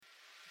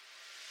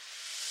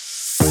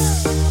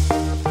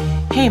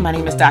Hey, my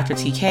name is Dr.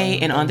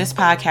 TK, and on this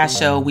podcast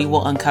show, we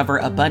will uncover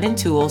abundant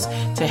tools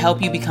to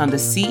help you become the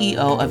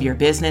CEO of your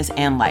business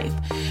and life.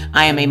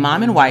 I am a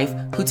mom and wife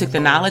who took the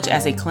knowledge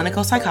as a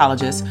clinical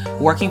psychologist,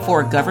 working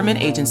for a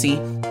government agency,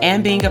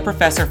 and being a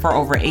professor for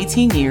over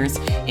 18 years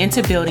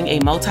into building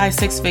a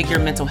multi-six-figure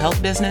mental health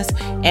business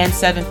and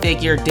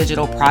seven-figure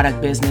digital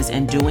product business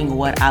and doing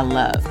what I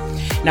love.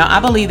 Now, I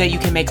believe that you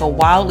can make a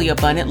wildly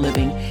abundant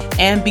living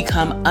and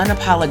become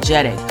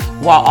unapologetic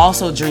while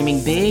also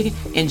dreaming big,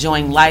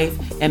 enjoying life,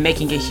 and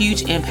making a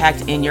huge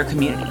impact in your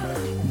community.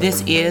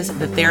 This is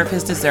the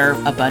Therapists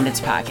Deserve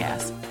Abundance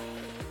Podcast.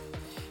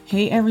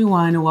 Hey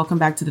everyone, welcome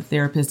back to the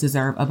Therapists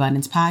Deserve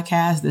Abundance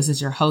Podcast. This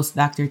is your host,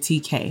 Dr.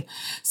 TK.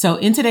 So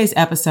in today's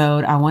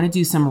episode, I want to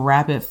do some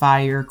rapid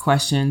fire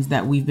questions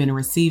that we've been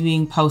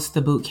receiving post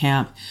the boot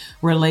camp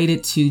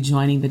related to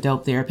joining the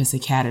Dope Therapist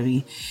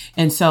Academy.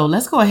 And so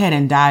let's go ahead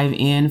and dive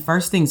in.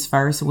 First things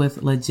first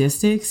with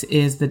logistics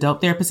is the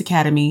Dope Therapist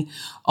Academy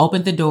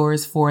opened the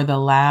doors for the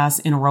last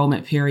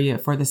enrollment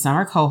period for the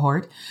summer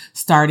cohort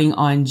starting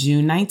on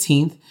June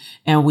 19th.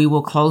 And we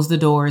will close the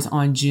doors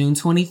on June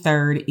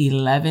 23rd,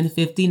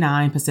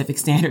 11:59 Pacific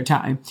Standard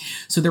Time.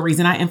 So the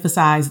reason I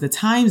emphasize the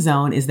time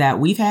zone is that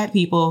we've had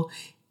people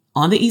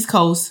on the East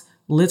Coast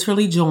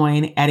literally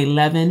join at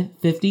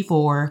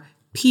 11:54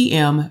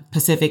 p.m.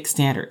 Pacific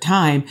Standard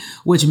Time,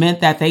 which meant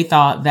that they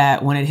thought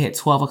that when it hit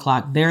 12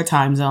 o'clock their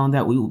time zone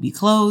that we will be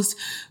closed.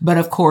 But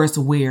of course,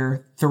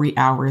 we're 3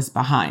 hours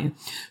behind.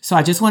 So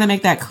I just want to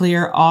make that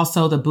clear.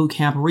 Also, the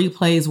bootcamp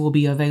replays will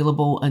be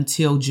available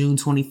until June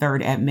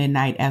 23rd at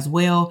midnight as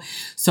well.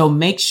 So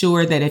make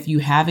sure that if you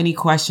have any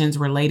questions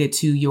related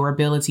to your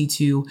ability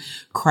to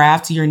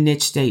craft your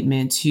niche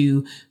statement,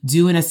 to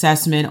do an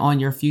assessment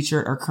on your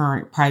future or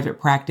current private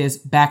practice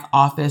back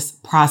office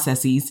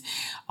processes,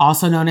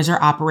 also known as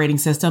your operating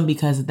system,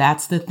 because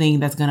that's the thing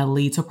that's going to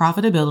lead to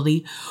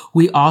profitability.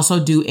 We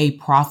also do a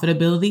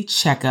profitability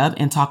checkup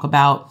and talk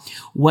about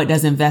what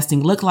does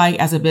investing look like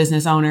as a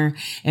business owner.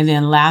 And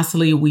then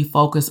lastly, we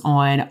focus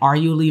on, are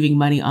you leaving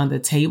money on the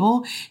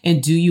table?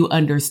 And do you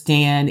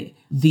understand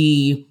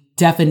the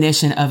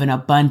definition of an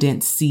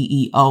abundant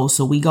CEO?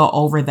 So we go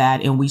over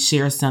that and we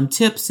share some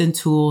tips and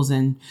tools.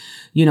 And,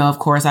 of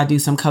course, I do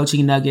some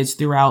coaching nuggets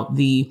throughout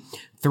the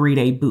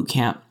 3-day boot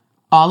camp.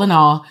 All in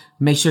all,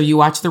 make sure you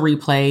watch the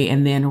replay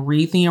and then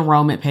read the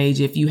enrollment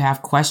page if you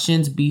have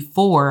questions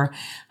before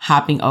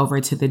hopping over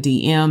to the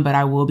DM, but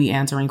I will be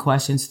answering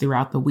questions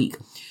throughout the week.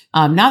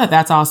 Now that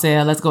that's all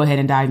said, let's go ahead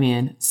and dive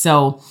in.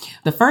 So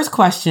the first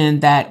question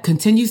that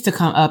continues to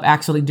come up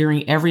actually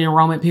during every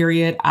enrollment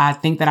period, I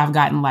think that I've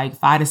gotten like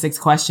 5 to 6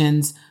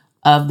 questions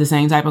of the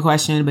same type of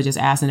question, but just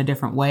asked in a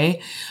different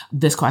way.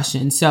 This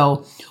question.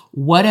 So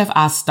what if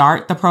I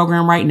start the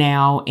program right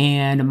now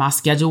and my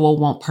schedule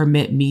won't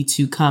permit me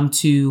to come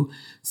to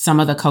some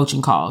of the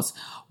coaching calls?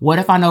 What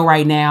if I know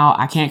right now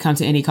I can't come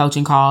to any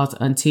coaching calls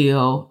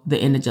until the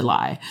end of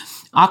July?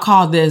 I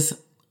call this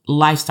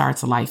life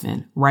starts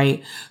lifing,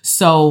 right?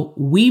 So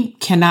we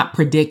cannot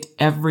predict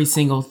every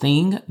single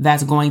thing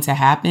that's going to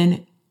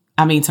happen.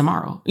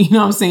 Tomorrow, you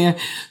know what I'm saying?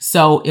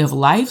 So if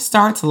life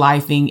starts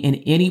lifing in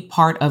any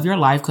part of your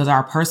life, because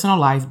our personal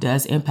life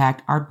does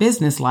impact our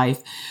business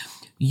life,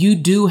 you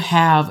do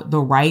have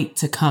the right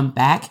to come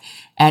back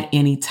at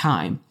any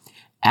time.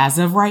 As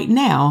of right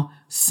now,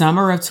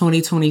 summer of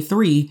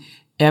 2023,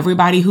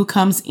 everybody who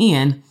comes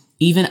in,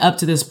 even up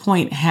to this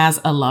point,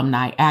 has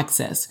alumni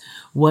access.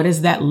 What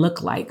does that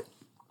look like?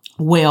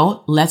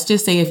 Well, let's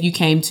just say if you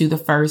came to the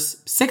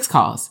first 6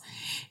 calls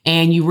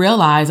and you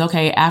realize,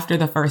 okay, after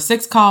the first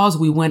 6 calls,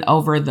 we went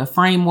over the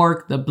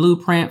framework, the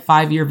blueprint,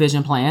 5-year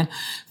vision plan,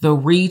 the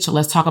reach.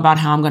 Let's talk about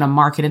how I'm going to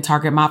market and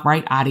target my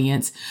right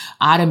audience.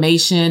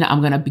 Automation,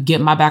 I'm going to get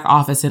my back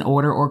office in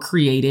order or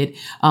create it,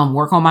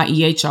 work on my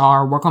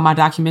EHR, work on my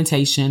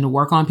documentation,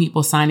 work on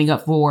people signing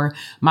up for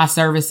my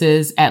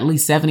services. At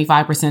least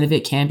 75% of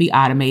it can be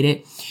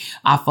automated.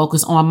 I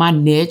focus on my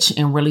niche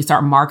and really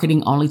start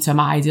marketing only to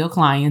my ideal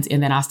clients.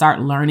 And then I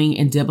start learning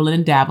and dibbling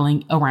and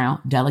dabbling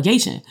around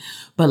delegation.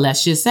 But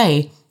let's just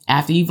say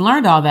after you've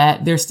learned all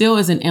that, there still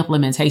is an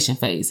implementation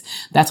phase.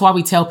 That's why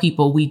we tell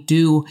people we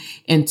do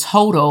in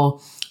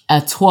total a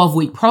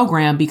 12-week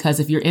program, because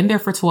if you're in there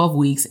for 12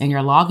 weeks and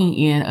you're logging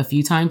in a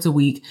few times a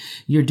week,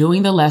 you're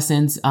doing the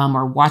lessons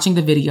or watching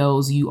the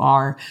videos, you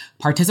are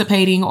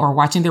participating or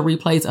watching the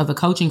replays of the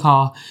coaching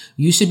call,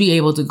 you should be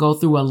able to go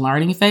through a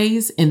learning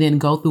phase and then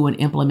go through an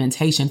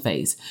implementation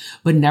phase.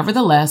 But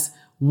nevertheless,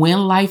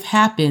 when life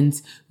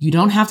happens, you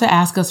don't have to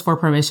ask us for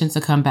permission to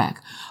come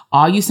back.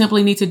 All you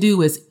simply need to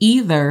do is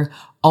either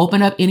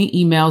open up any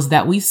emails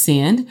that we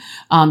send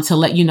to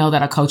let you know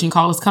that a coaching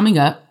call is coming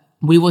up.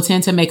 We will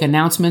tend to make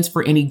announcements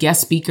for any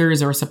guest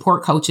speakers or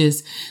support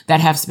coaches that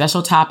have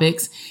special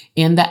topics.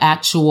 in the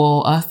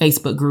actual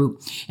Facebook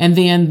group. And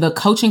then the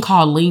coaching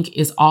call link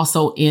is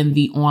also in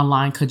the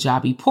online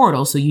Kajabi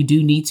portal. So you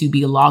do need to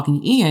be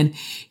logging in,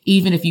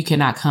 even if you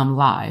cannot come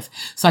live.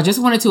 So I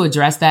just wanted to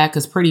address that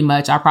because pretty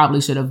much I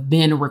probably should have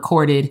been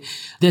recorded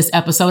this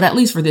episode, at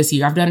least for this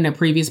year. I've done it in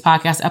previous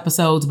podcast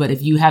episodes, but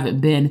if you haven't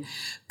been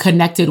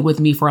connected with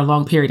me for a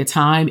long period of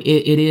time, it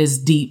is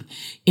deep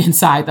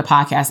inside the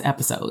podcast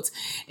episodes.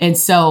 And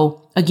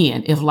so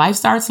again, if life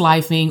starts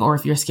lifing, or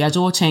if your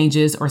schedule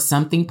changes or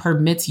something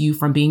permits you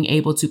from being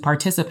able to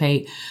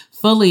participate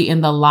fully in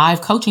the live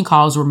coaching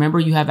calls, remember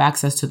you have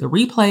access to the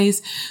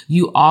replays.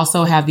 You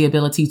also have the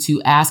ability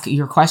to ask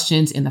your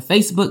questions in the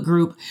Facebook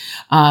group.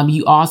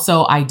 You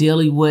also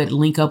ideally would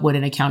link up with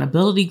an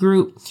accountability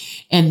group.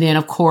 And then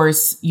of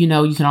course, you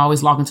can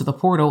always log into the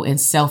portal and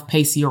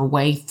self-pace your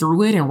way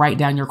through it and write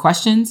down your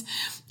questions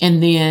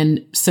and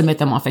then submit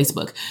them on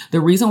Facebook. The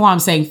reason why I'm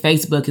saying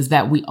Facebook is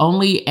that we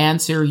only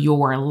answer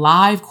your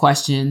live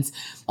questions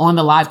on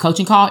the live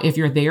coaching call if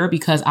you're there,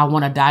 because I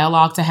want a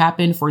dialogue to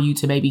happen for you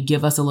to maybe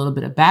give us a little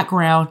bit of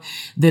background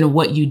than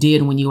what you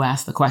did when you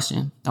asked the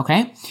question.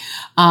 Okay.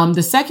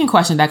 The second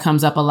question that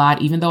comes up a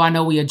lot, even though I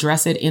know we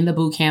address it in the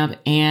bootcamp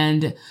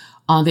and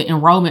on the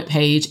enrollment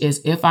page,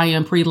 is if I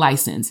am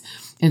pre-licensed.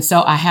 And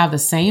so I have the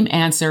same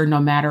answer no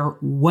matter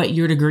what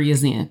your degree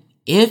is in.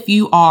 If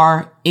you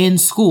are in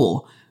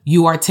school,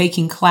 you are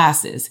taking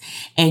classes,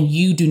 and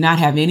you do not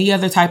have any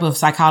other type of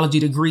psychology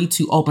degree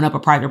to open up a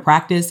private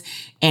practice,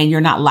 and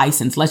you're not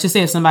licensed. Let's just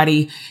say if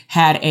somebody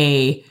had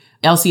a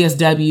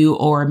LCSW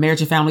or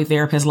marriage and family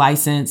therapist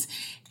license,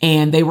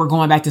 and they were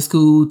going back to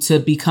school to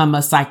become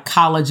a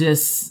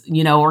psychologist,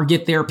 or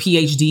get their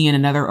PhD in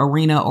another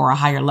arena or a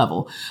higher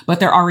level, but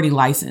they're already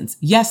licensed.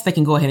 Yes, they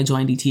can go ahead and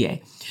join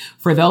DTA.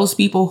 For those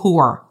people who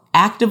are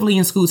actively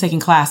in school taking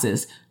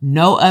classes,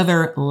 no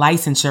other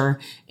licensure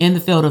in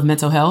the field of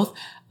mental health,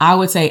 I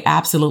would say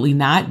absolutely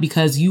not,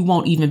 because you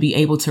won't even be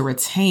able to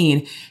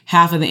retain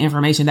half of the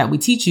information that we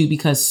teach you,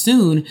 because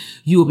soon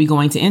you will be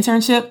going to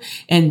internship,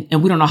 and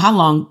we don't know how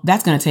long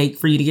that's going to take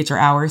for you to get your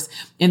hours.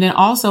 And then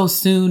also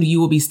soon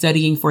you will be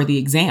studying for the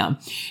exam.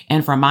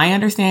 And from my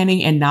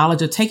understanding and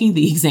knowledge of taking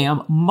the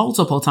exam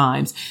multiple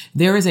times,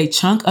 there is a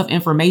chunk of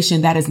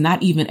information that is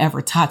not even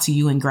ever taught to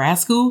you in grad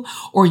school,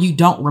 or you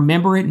don't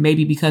remember it,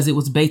 maybe because it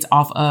was based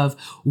off of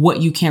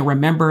what you can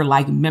remember,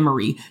 like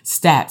memory,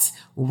 stats,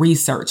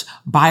 research,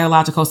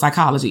 biological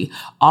psychology,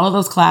 all of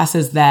those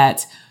classes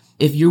that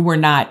if you were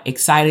not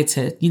excited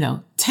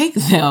to, take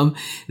them,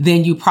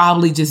 then you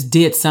probably just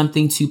did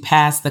something to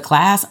pass the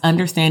class,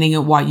 understanding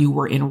it while you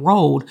were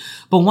enrolled.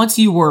 But once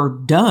you were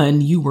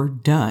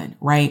done,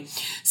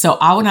 right? So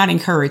I would not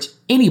encourage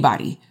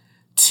anybody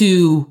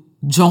to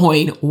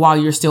join while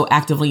you're still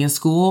actively in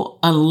school,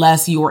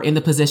 unless you are in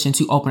the position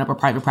to open up a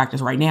private practice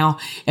right now.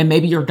 And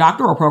maybe your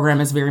doctoral program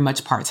is very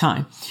much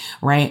part-time,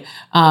 right?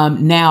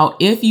 Now,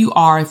 if you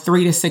are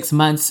 3 to 6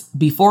 months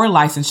before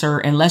licensure,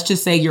 and let's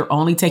just say you're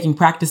only taking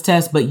practice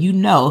tests, but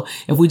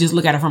if we just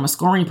look at it from a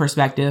scoring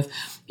perspective,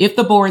 if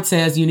the board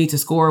says you need to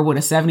score with a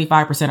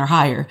 75% or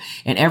higher,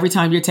 and every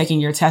time you're taking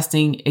your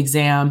testing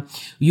exam,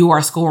 you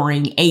are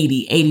scoring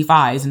 80,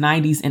 85s,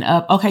 90s and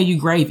up, okay, you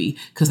gravy,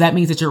 because that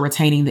means that you're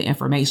retaining the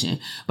information.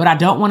 But I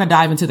don't want to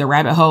dive into the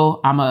rabbit hole.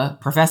 I'm a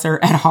professor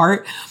at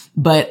heart,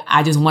 but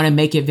I just want to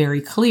make it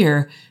very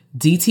clear.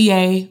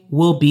 DTA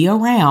will be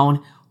around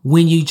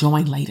when you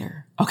join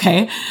later.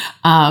 Okay.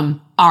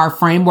 Our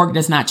framework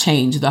does not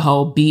change, the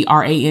whole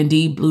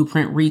BRAND,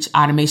 blueprint, reach,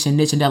 automation,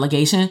 niche, and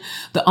delegation.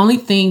 The only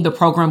thing the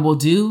program will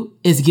do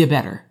is get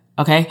better.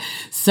 Okay.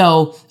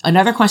 So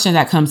another question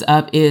that comes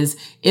up is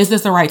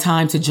this the right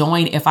time to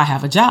join if I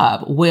have a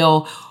job?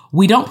 Well,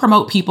 we don't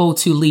promote people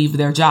to leave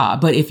their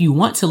job, but if you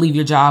want to leave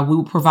your job, we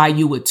will provide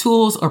you with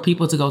tools or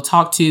people to go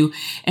talk to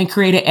and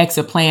create an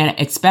exit plan,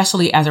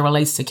 especially as it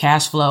relates to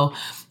cash flow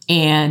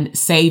and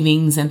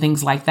savings and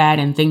things like that,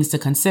 and things to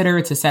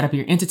consider to set up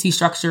your entity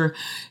structure.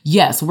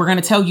 Yes, we're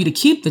going to tell you to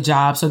keep the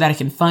job so that it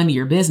can fund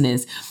your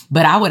business.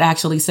 But I would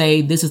actually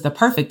say this is the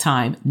perfect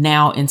time.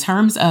 Now, in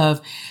terms of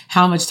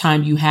how much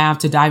time you have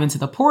to dive into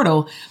the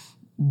portal,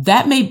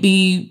 that may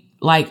be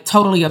like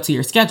totally up to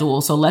your schedule.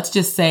 So let's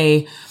just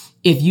say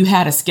if you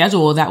had a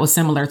schedule that was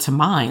similar to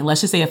mine, let's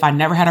just say if I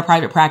never had a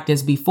private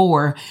practice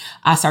before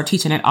I start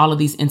teaching at all of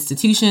these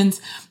institutions,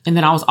 and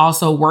then I was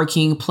also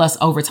working plus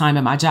overtime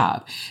at my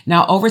job.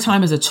 Now,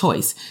 overtime is a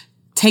choice.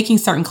 Taking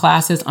certain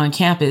classes on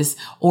campus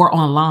or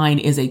online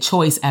is a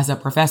choice as a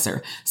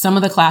professor. Some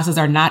of the classes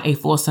are not a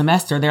full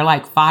semester. They're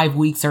like 5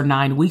 weeks or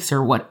 9 weeks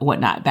or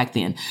whatnot back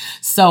then.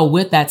 So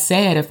with that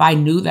said, if I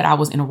knew that I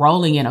was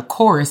enrolling in a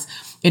course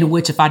in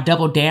which if I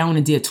doubled down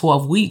and did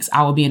 12 weeks,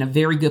 I would be in a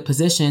very good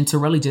position to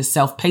really just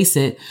self-pace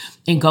it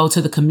and go to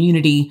the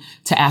community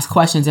to ask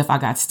questions if I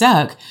got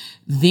stuck.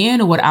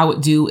 Then what I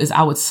would do is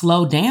I would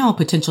slow down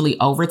potentially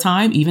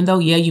overtime, even though,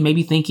 yeah, you may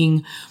be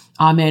thinking,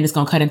 oh man, it's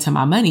going to cut into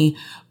my money.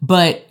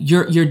 But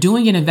you're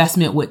doing an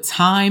investment with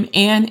time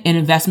and an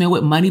investment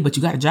with money, but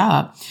you got a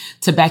job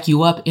to back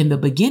you up in the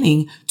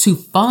beginning to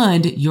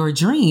fund your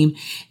dream.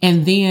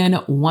 And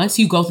then once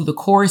you go through the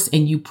course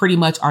and you pretty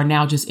much are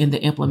now just in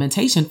the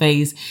implementation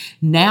phase,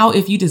 now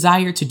if you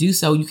desire to do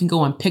so, you can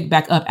go and pick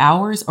back up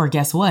hours, or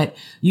guess what?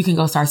 You can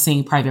go start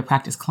seeing private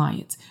practice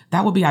clients.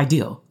 That would be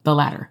ideal, the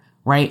latter,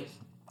 right?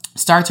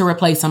 Start to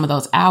replace some of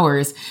those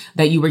hours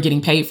that you were getting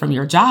paid from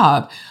your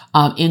job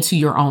into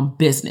your own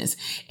business.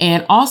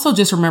 And also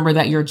just remember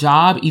that your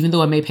job, even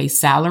though it may pay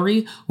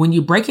salary, when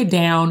you break it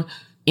down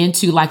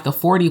into like the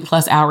 40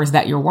 plus hours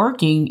that you're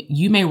working,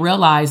 you may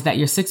realize that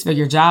your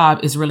 6-figure job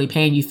is really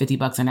paying you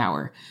 $50 an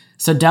hour.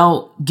 So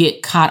don't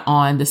get caught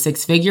on the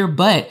 6-figure,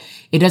 but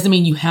it doesn't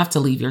mean you have to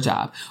leave your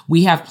job.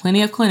 We have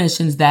plenty of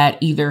clinicians that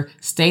either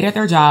stayed at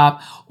their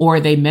job or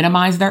they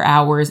minimized their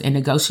hours and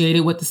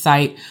negotiated with the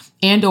site,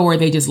 and or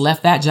they just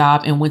left that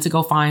job and went to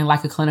go find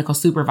like a clinical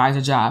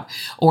supervisor job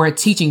or a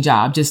teaching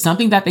job, just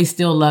something that they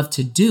still love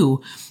to do,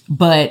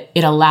 but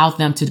it allowed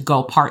them to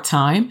go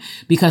part-time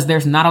because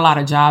there's not a lot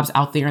of jobs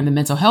out there in the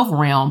mental health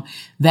realm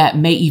that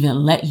may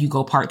even let you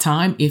go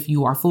part-time if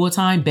you are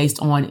full-time based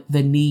on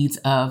the needs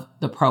of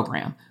the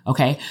program.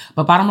 Okay.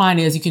 But bottom line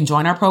is you can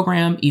join our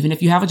program even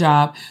if you have a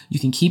job. You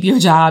can keep your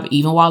job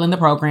even while in the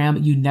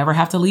program. You never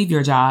have to leave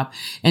your job,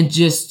 and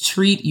just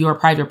treat your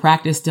private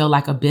practice still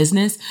like a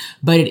business,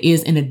 but it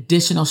is an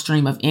additional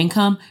stream of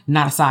income,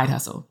 not a side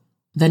hustle.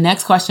 The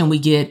next question we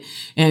get,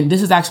 and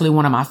this is actually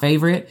one of my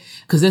favorite,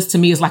 because this to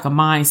me is like a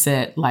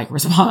mindset like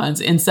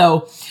response. And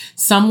so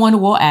someone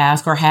will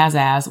ask or has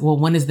asked, well,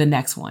 when is the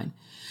next one?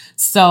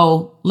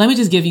 So let me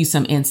just give you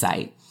some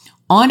insight.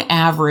 On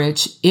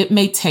average, it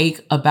may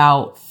take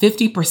about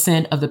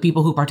 50% of the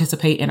people who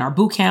participate in our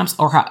boot camps,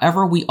 or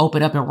however we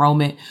open up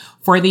enrollment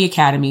for the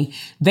academy,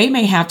 they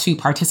may have to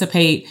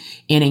participate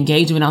in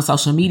engagement on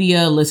social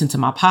media, listen to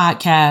my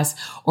podcast,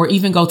 or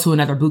even go to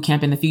another boot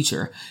camp in the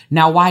future.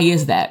 Now, why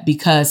is that?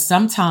 Because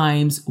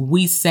sometimes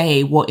we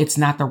say, well, it's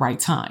not the right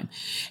time.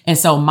 And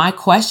so my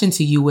question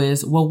to you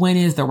is, well, when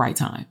is the right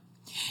time?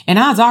 And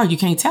odds are you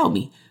can't tell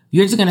me.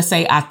 You're just going to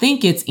say, I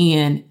think it's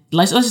in,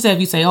 let's just say if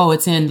you say, oh,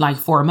 it's in like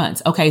 4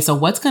 months. Okay. So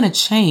what's going to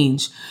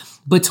change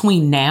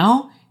between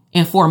now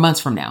and 4 months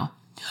from now?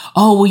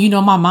 Oh,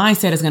 well, my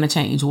mindset is going to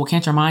change. Well,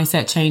 can't your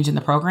mindset change in the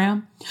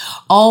program?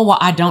 Oh, well,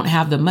 I don't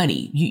have the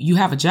money. You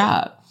have a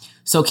job.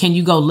 So can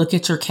you go look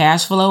at your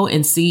cash flow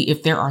and see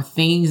if there are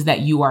things that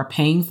you are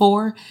paying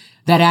for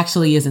that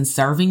actually isn't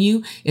serving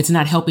you? It's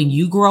not helping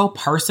you grow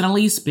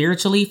personally,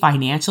 spiritually,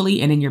 financially,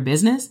 and in your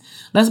business.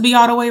 Let's be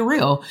all the way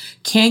real.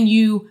 Can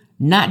you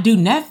not do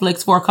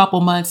Netflix for a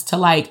couple months to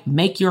like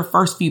make your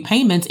first few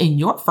payments, and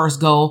your first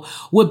goal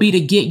would be to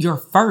get your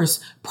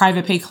first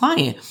private pay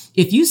client?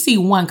 If you see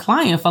one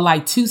client for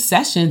like 2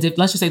 sessions, if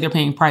let's just say they're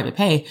paying private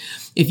pay,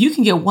 if you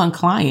can get one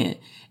client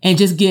and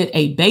just get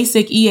a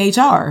basic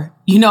EHR,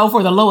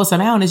 for the lowest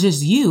amount, it's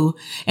just you.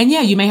 And yeah,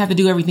 you may have to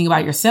do everything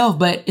by yourself,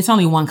 but it's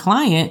only one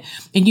client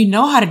and you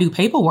know how to do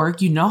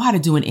paperwork. You know how to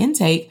do an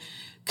intake.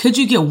 Could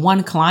you get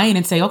one client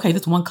and say, okay,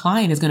 this one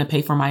client is going to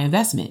pay for my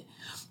investment?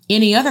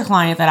 Any other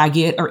client that I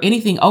get, or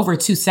anything over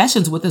 2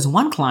 sessions with this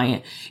one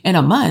client in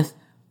a month,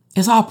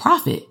 is all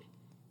profit.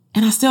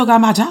 And I still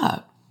got my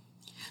job.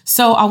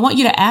 So I want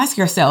you to ask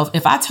yourself,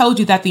 if I told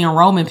you that the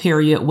enrollment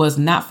period was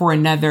not for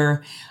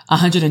another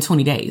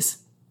 120 days,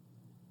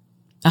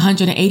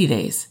 180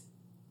 days,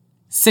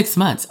 6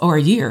 months, or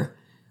a year,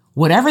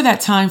 whatever that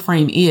time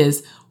frame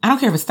is, I don't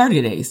care if it's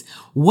 30 days.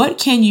 What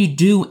can you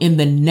do in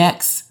the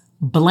next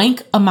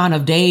blank amount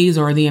of days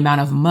or the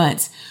amount of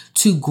months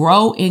to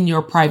grow in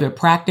your private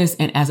practice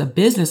and as a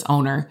business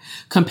owner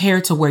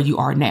compared to where you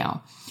are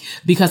now?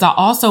 Because I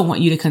also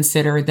want you to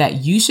consider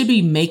that you should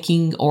be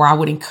making, or I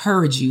would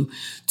encourage you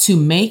to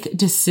make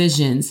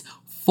decisions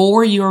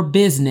for your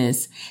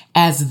business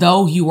as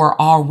though you are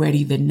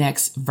already the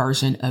next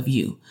version of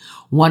you.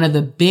 One of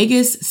the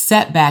biggest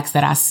setbacks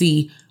that I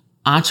see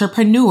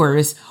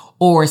entrepreneurs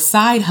or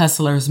side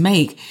hustlers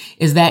make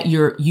is that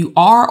you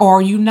are or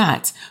are you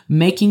not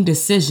making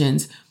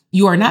decisions.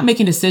 You are not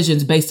making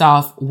decisions based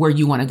off where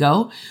you want to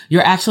go.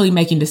 You're actually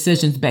making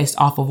decisions based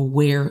off of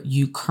where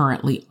you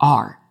currently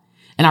are.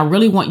 And I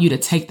really want you to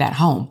take that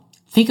home.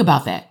 Think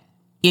about that.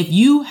 If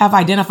you have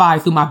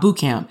identified through my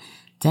bootcamp,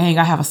 dang,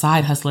 I have a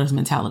side hustler's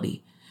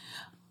mentality.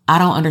 I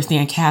don't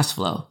understand cash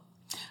flow.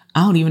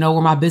 I don't even know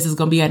where my business is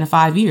going to be at in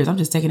 5 years. I'm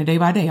just taking it day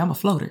by day. I'm a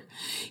floater.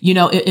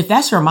 If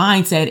that's your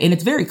mindset, and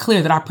it's very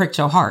clear that I pricked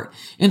your heart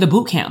in the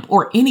boot camp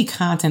or any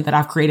content that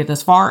I've created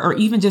thus far, or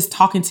even just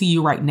talking to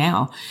you right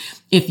now,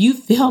 if you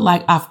feel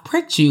like I've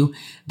pricked you,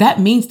 that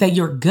means that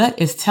your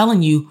gut is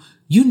telling you,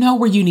 you know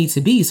where you need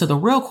to be. So the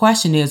real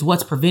question is,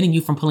 what's preventing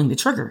you from pulling the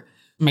trigger?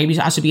 Maybe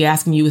I should be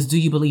asking you is, do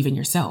you believe in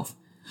yourself?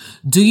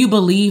 Do you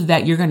believe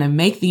that you're going to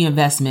make the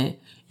investment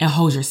and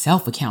hold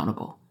yourself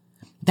accountable?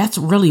 That's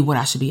really what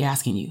I should be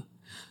asking you.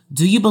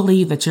 Do you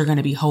believe that you're going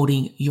to be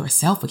holding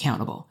yourself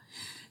accountable?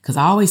 Because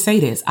I always say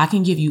this, I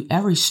can give you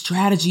every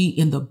strategy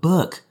in the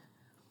book,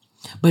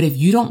 But if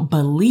you don't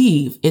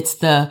believe, it's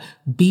the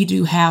be,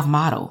 do, have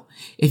model.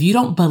 If you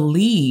don't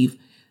believe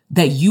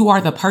that you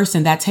are the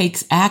person that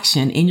takes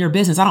action in your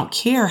business, I don't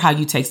care how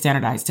you take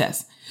standardized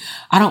tests.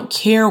 I don't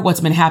care what's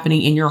been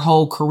happening in your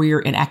whole career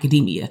in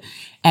academia.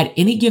 At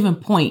any given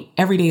point,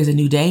 every day is a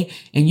new day,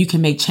 and you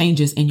can make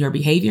changes in your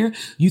behavior.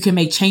 You can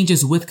make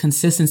changes with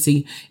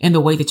consistency in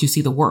the way that you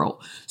see the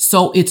world.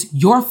 So it's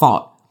your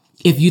fault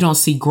if you don't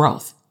see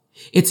growth.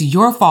 It's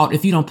your fault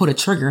if you don't put a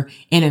trigger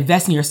and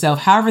invest in yourself,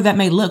 however that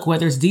may look,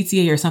 whether it's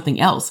DTA or something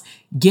else.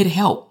 Get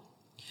help.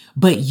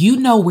 But you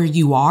know where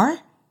you are.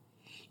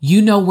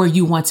 You know where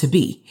you want to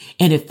be.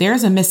 And if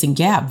there's a missing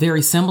gap,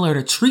 very similar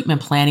to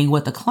treatment planning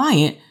with the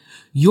client,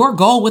 your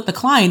goal with the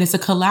client is to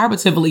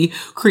collaboratively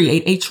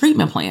create a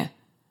treatment plan.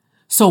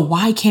 So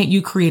why can't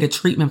you create a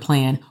treatment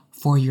plan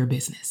for your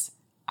business?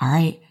 All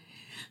right.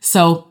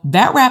 So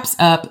that wraps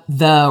up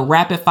the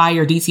rapid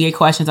fire DTA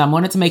questions. I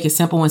wanted to make it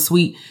simple and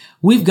sweet.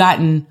 We've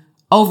gotten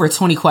over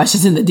 20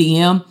 questions in the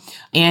DM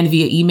and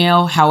via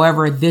email.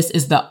 However, this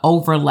is the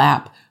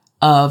overlap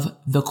of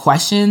the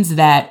questions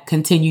that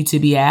continue to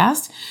be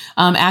asked,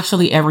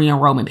 actually every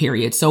enrollment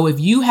period. So if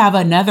you have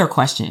another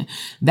question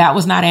that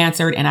was not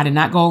answered and I did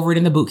not go over it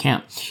in the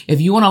bootcamp,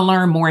 if you want to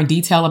learn more in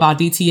detail about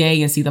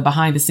DTA and see the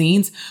behind the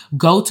scenes,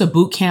 go to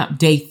bootcamp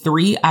day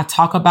 3. I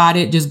talk about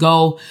it. Just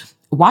go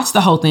watch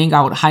the whole thing.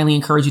 I would highly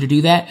encourage you to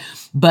do that.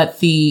 But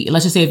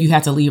let's just say if you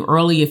had to leave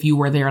early, if you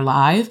were there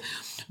live,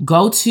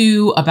 go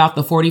to about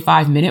the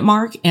 45-minute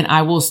mark and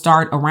I will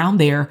start around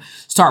there,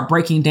 start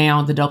breaking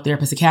down the Dope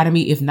Therapist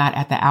Academy, if not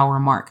at the hour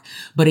mark.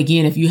 But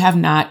again, if you have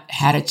not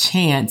had a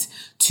chance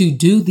to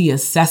do the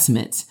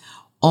assessments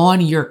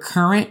on your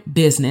current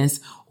business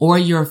or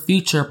your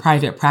future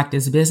private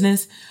practice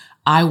business,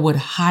 I would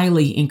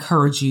highly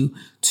encourage you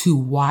to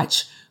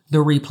watch the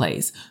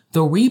replays.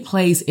 The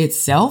replays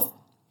itself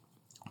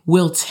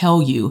will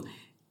tell you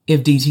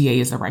if DTA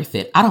is the right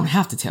fit. I don't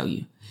have to tell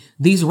you.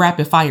 These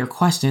rapid fire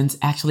questions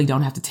actually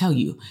don't have to tell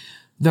you.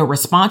 The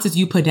responses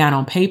you put down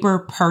on paper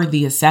per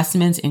the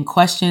assessments and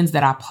questions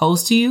that I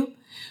pose to you,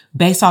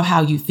 based off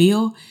how you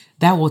feel,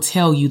 that will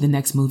tell you the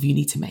next move you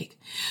need to make.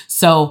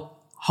 So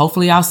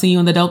hopefully I'll see you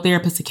in the Dope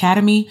Therapist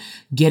Academy.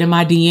 Get in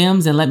my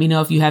DMs and let me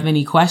know if you have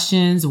any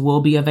questions. We'll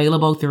be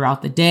available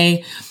throughout the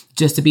day.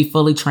 Just to be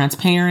fully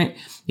transparent,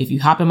 if you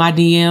hop in my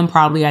DM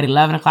probably at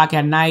 11 o'clock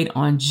at night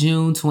on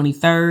June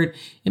 23rd,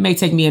 it may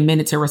take me a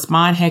minute to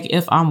respond. Heck,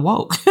 if I'm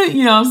woke,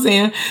 you know what I'm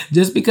saying?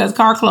 Just because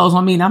car closed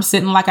don't mean I'm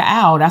sitting like an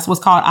owl. That's what's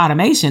called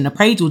automation. The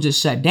page will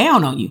just shut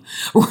down on you,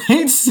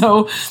 right?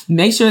 So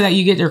make sure that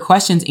you get your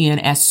questions in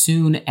as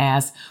soon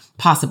as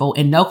possible.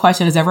 And no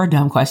question is ever a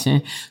dumb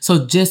question.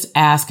 So just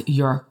ask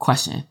your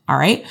question. All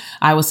right.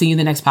 I will see you in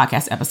the next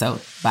podcast episode.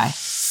 Bye.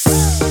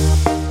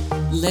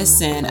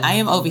 Listen, I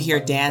am over here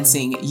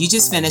dancing. You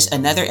just finished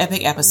another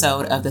epic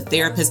episode of the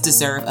Therapists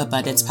Deserve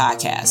Abundance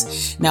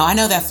podcast. Now, I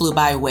know that flew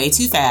by way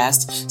too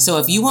fast. So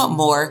if you want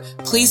more,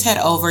 please head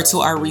over to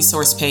our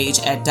resource page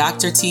at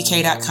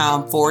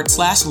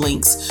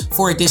drtk.com/links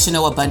for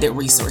additional abundant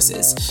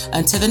resources.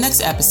 Until the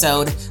next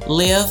episode,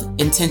 live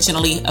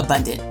intentionally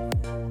abundant.